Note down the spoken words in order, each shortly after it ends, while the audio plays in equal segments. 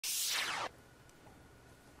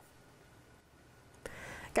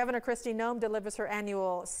Governor Kristi Noem delivers her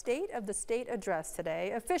annual State of the State address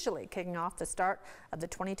today, officially kicking off the start of the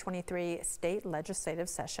 2023 state legislative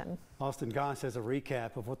session. Austin Goss has a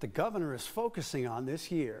recap of what the governor is focusing on this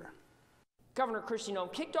year. Governor Kristi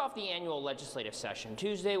Noem kicked off the annual legislative session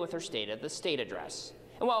Tuesday with her State of the State address.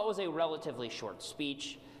 And while it was a relatively short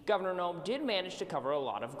speech, Governor Noem did manage to cover a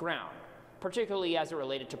lot of ground, particularly as it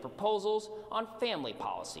related to proposals on family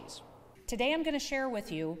policies. Today I'm going to share with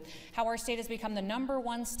you how our state has become the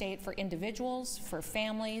 #1 state for individuals, for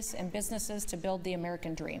families, and businesses to build the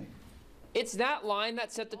American dream. It's that line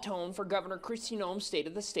that set the tone for Governor Kristi Noem's State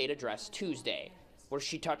of the State address Tuesday, where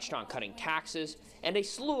she touched on cutting taxes and a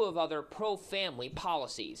slew of other pro-family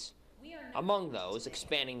policies. Among those,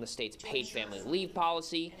 expanding the state's paid family leave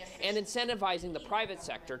policy and incentivizing the private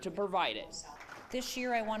sector to provide it. This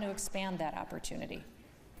year I want to expand that opportunity.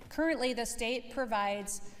 Currently, the state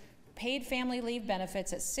provides paid family leave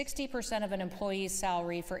benefits at 60% of an employee's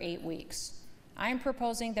salary for 8 weeks. I'm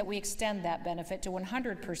proposing that we extend that benefit to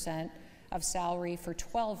 100% of salary for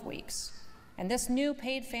 12 weeks. And this new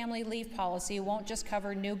paid family leave policy won't just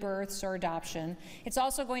cover new births or adoption. It's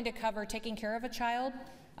also going to cover taking care of a child,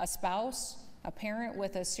 a spouse, a parent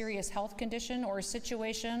with a serious health condition, or a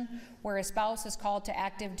situation where a spouse is called to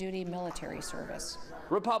active duty military service.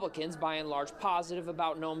 Republicans, by and large, positive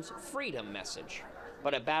about Noem's freedom message.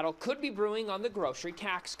 But a battle could be brewing on the grocery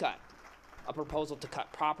tax cut. A proposal to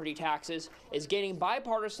cut property taxes is gaining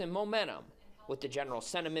bipartisan momentum, with the general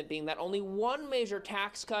sentiment being that only one major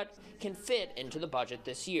tax cut can fit into the budget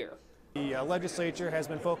this year. The legislature has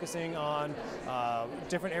been focusing on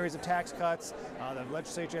different areas of tax cuts. The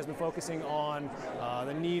legislature has been focusing on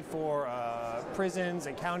the need for prisons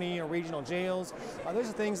and county and regional jails. Those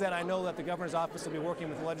are things that I know that the governor's office will be working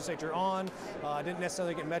with the legislature on. Didn't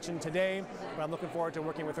necessarily get mentioned today, but I'm looking forward to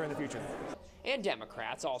working with her in the future. And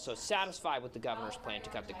Democrats also satisfied with the governor's plan to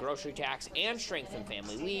cut the grocery tax and strengthen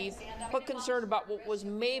family leave, but concerned about what was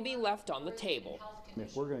maybe left on the table.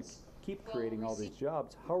 If we're going to keep creating all these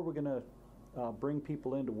jobs, how are we going to bring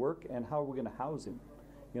people into work, and how are we going to house them?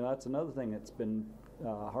 You know, that's another thing that's been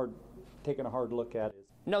taking a hard look at.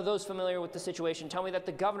 Now, those familiar with the situation tell me that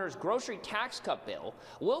the governor's grocery tax cut bill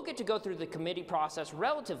will get to go through the committee process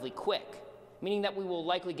relatively quick, meaning that we will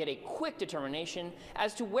likely get a quick determination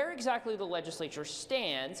as to where exactly the legislature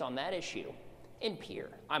stands on that issue. In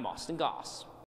Pierre, I'm Austin Goss.